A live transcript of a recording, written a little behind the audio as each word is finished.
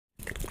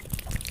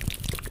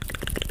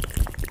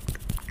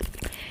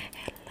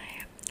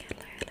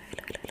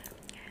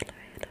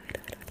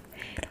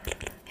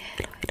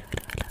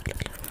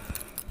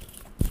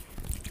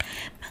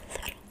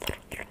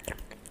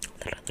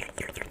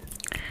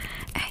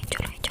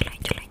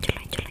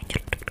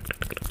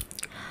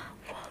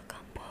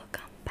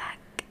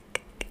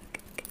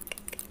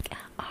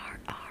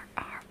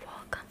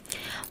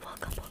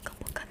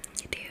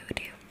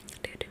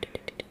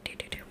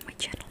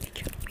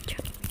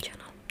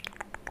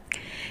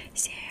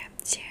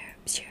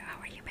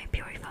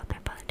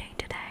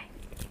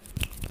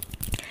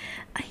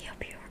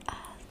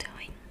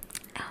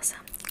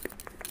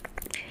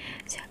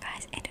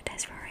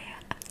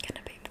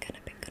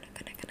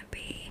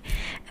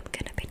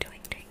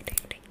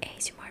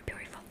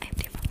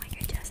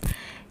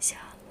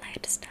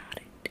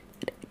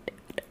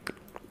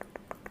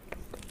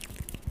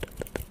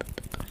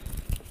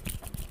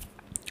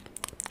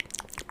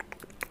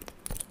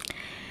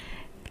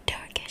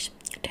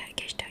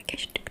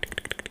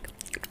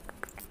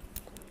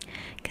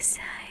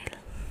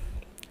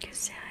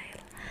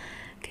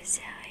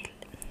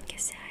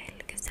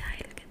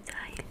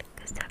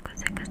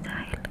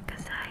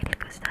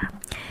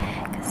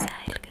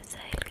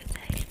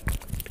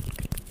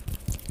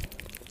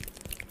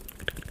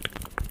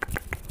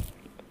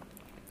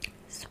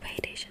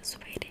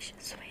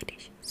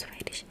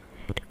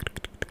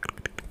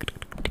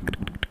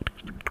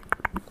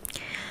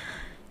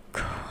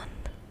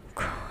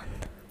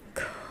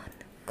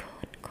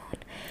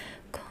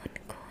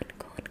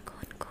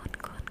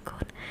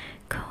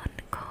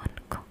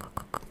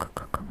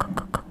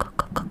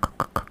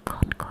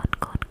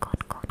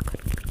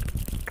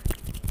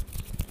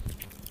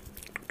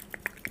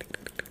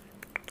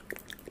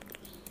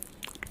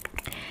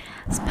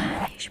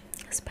Spanish,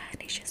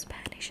 Spanish,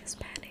 Spanish,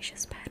 Spanish,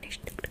 Spanish.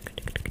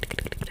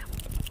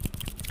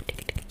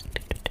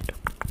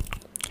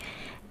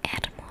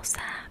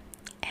 Hermosa,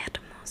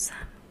 hermosa,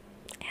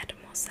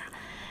 hermosa,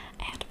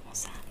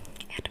 hermosa,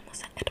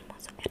 hermosa,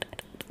 hermosa,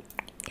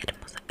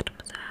 hermosa,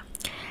 hermosa,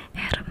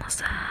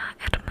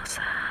 hermosa,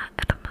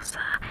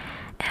 hermosa,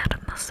 hermosa,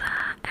 hermosa,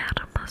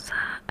 hermosa,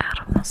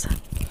 hermosa.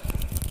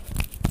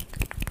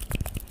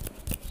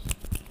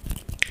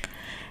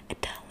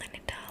 Italian,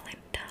 Italian,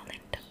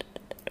 Italian,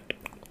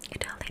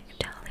 Italian,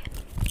 Italian.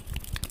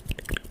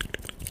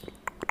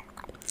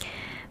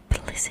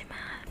 Bellissima,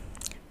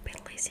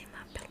 bellissima,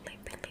 belli,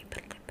 belli,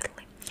 belli,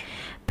 belli,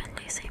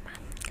 bellissima,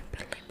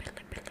 belli,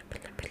 belli, belli,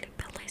 belli, belli,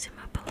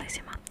 bellissima,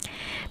 bellissima,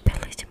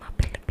 bellissima,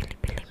 belli, belli,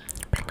 belli,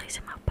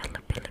 bellissima, belli,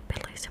 belli,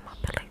 bellissima,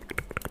 belli.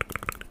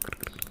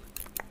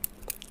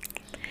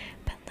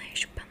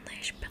 Bellish,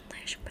 bellish,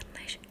 bellish,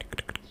 bellish.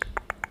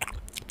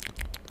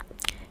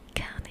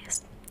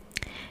 Kaunis,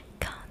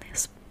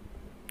 Kaunis,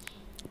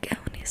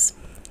 Kaunis,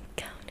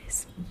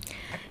 Kaunis,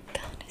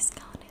 Kaunis,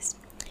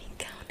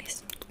 Kaunis,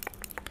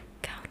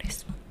 Kaunis,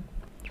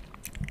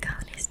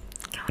 Kaunis, Kaunis,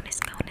 Kaunis,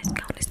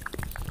 Kaunis,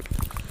 Kaunis.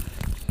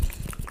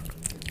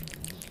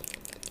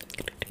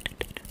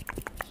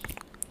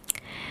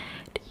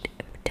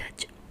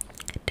 Touch,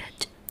 touch,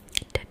 touch,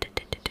 touch,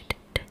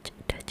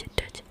 touch,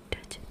 touch,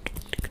 touch.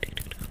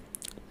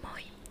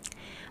 Moi,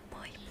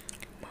 moi,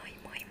 moi, moi,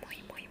 moi,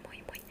 moi, moi,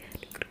 moi.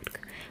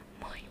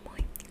 Moi, moi,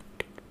 moi,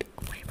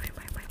 moi, moi,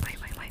 moi, moi,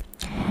 moi, moi.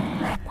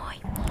 Moi,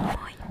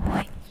 moi,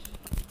 moi.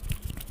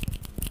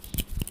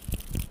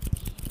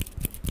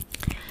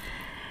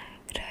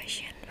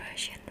 Russian,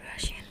 Russian,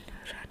 Russian,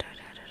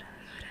 Russian,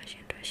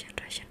 Russian,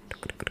 Russian.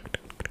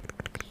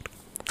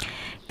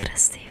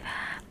 Красиво,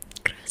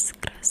 красиво,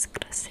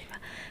 красиво,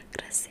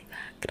 красиво,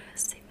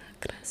 красиво,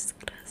 красиво,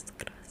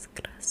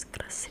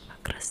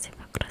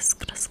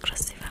 красиво,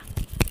 красиво.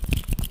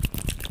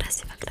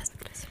 Красиво,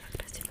 красиво,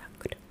 красиво.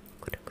 Good,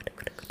 good, good,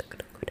 good, good,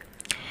 good, good.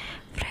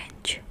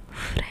 French,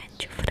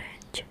 French,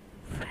 French,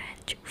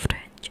 French,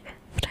 French,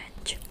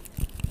 French.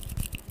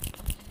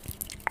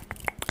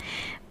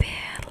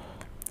 Belle,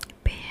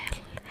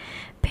 belle,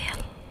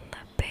 belle,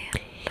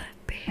 belle,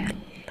 belle,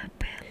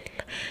 belle,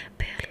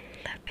 belle,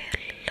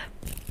 belle.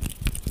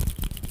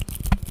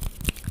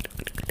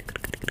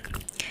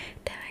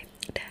 Die,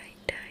 die,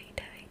 die,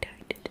 die,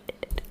 die.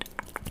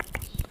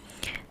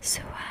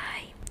 So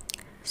I,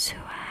 so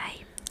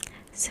I,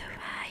 so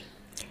I,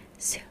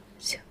 so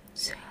I,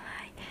 so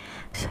I,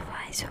 so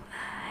I, so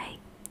I,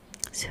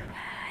 so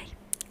I,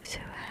 so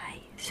I,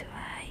 so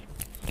I.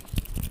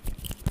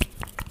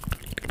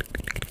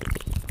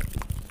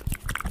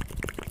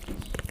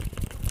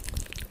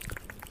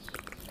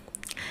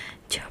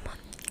 German,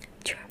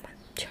 German,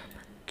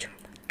 German,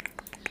 German,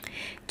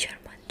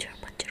 German,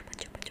 German,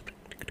 German,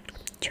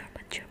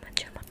 German, German,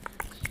 German.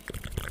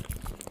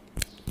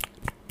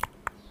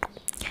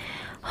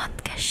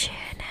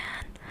 Hungarian,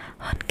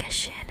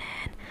 Hungarian,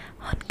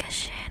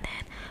 Hungarian,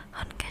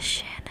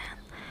 Hungarian,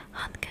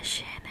 Hungarian.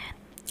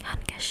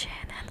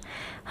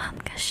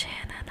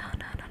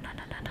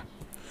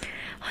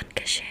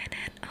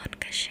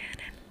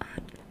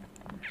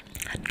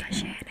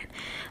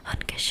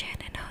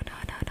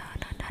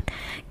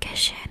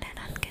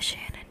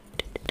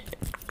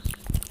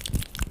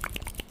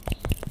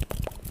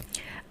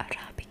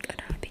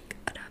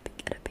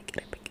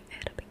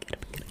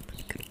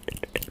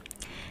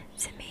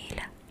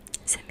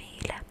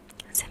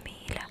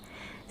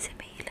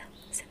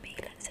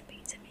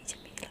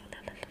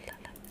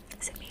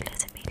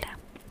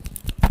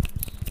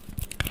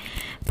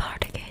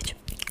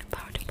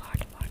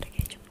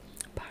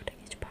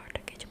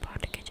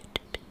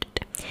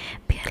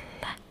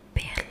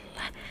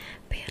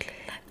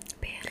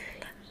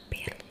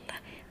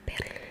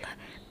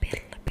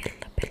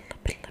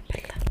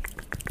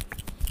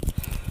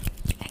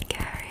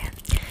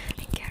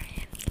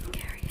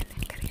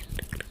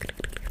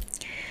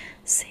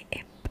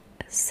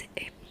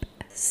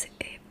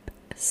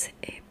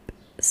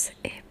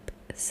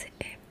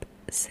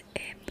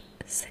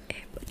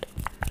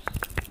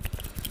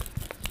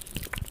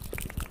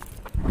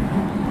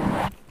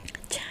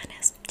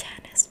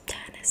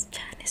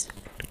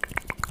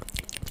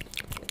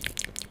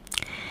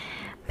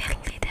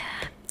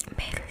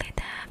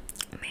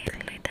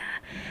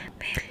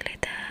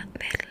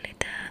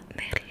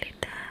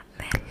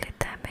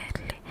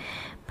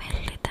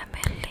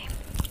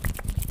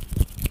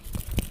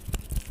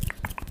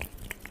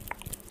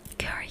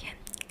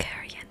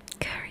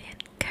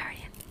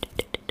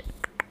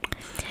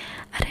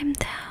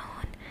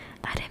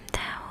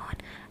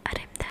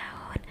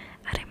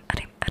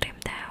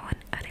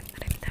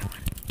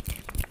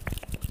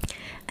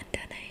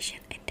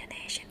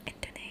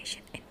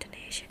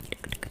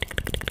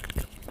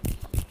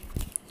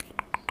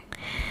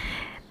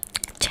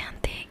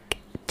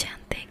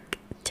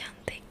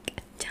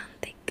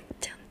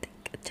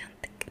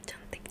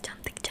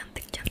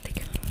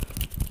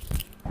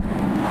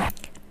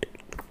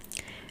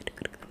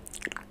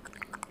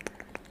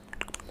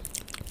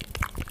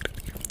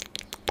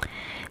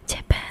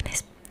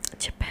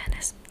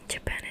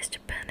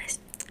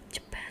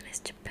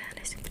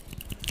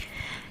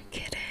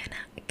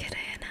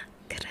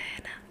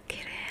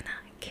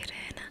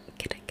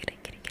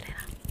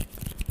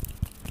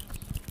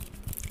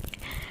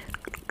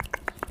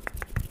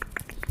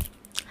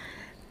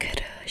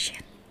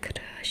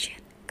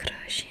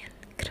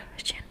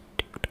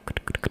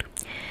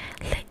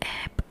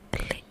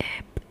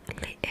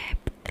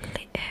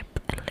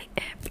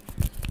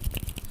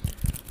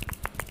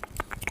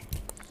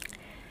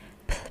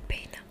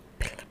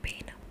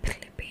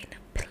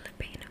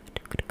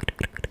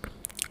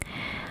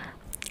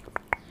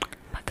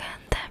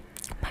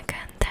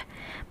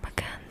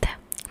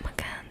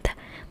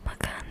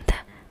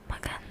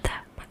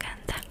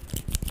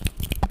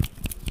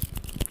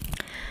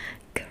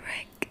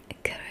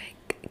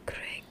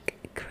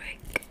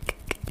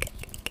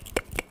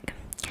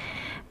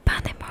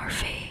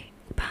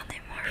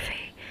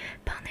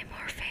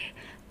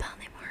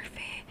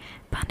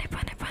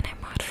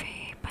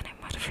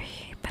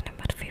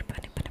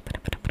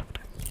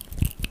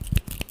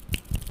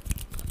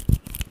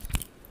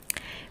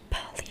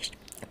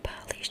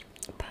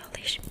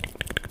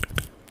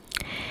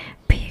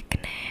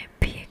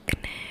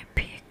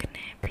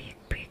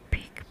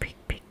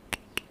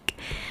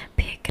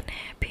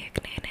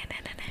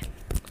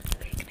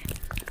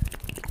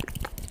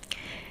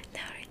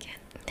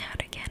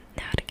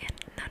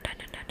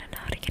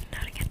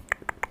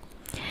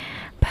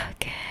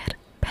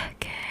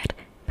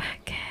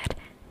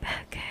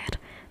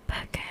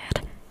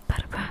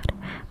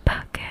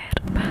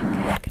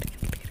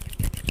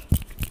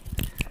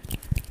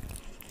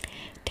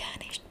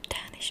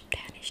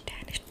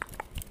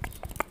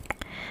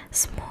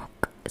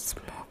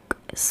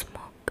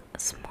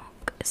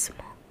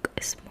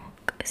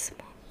 smoke,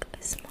 smoke,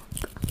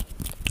 smoke.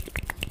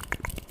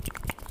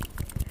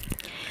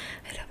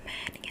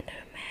 Romanian,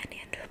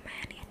 Romanian,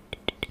 Romanian.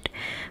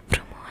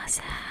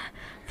 Frumoasa,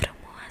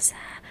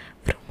 frumoasa,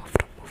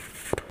 frumoasa,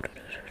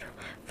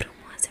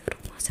 frumoasa,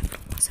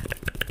 frumoasa.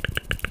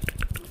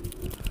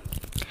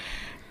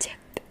 Czech,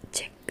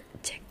 Czech,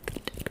 Czech.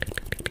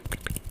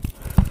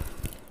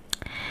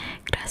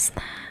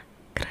 Krasna,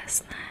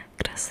 krasna,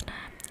 krasna,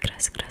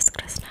 krasna,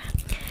 krasna,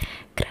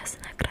 krasna,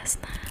 krasna,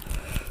 krasna.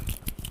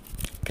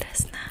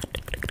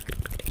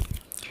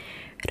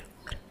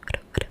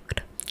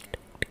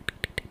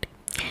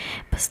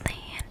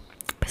 Bosnian,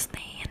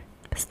 Bosnian,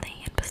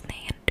 Bosnian,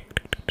 Bosnian.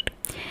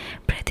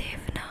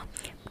 Predivno,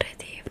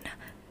 predivno,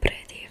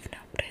 predivno,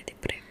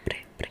 predivno,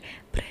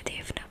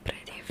 predivno,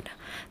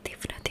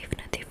 divno,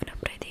 divno, divno,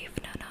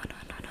 predivno, no, no,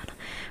 no, no, no,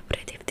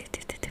 prediv,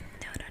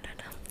 no, no, no,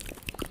 no.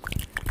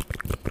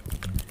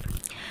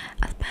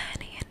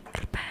 Albanian,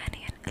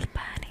 Albanian,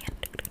 Albanian.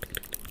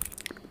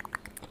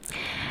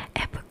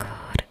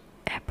 Epicor,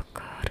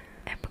 epicor,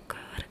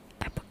 epicor,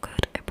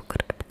 epicor, epicor,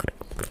 epicor.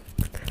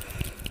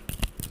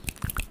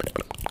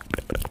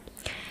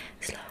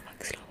 Slovak,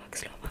 Slovak,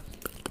 Slovak.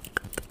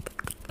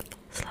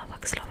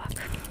 Slovak, Slovak.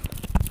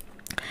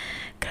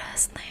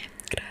 Krasne,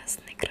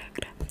 krasne, kra,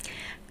 kra.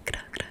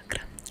 Kra, kra,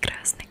 kra.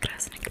 Krasne,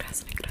 krasne,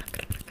 krasne, kra,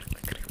 kra, kra,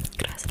 kra.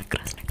 Krasne,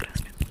 krasne,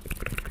 krasne.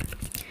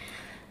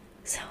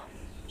 So,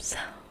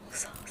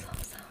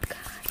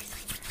 guys.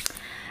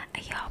 I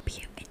hope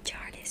you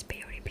enjoyed this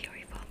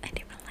beautiful and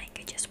different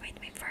languages with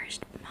my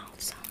first mouth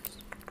sounds.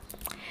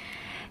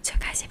 So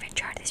guys, if you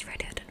enjoyed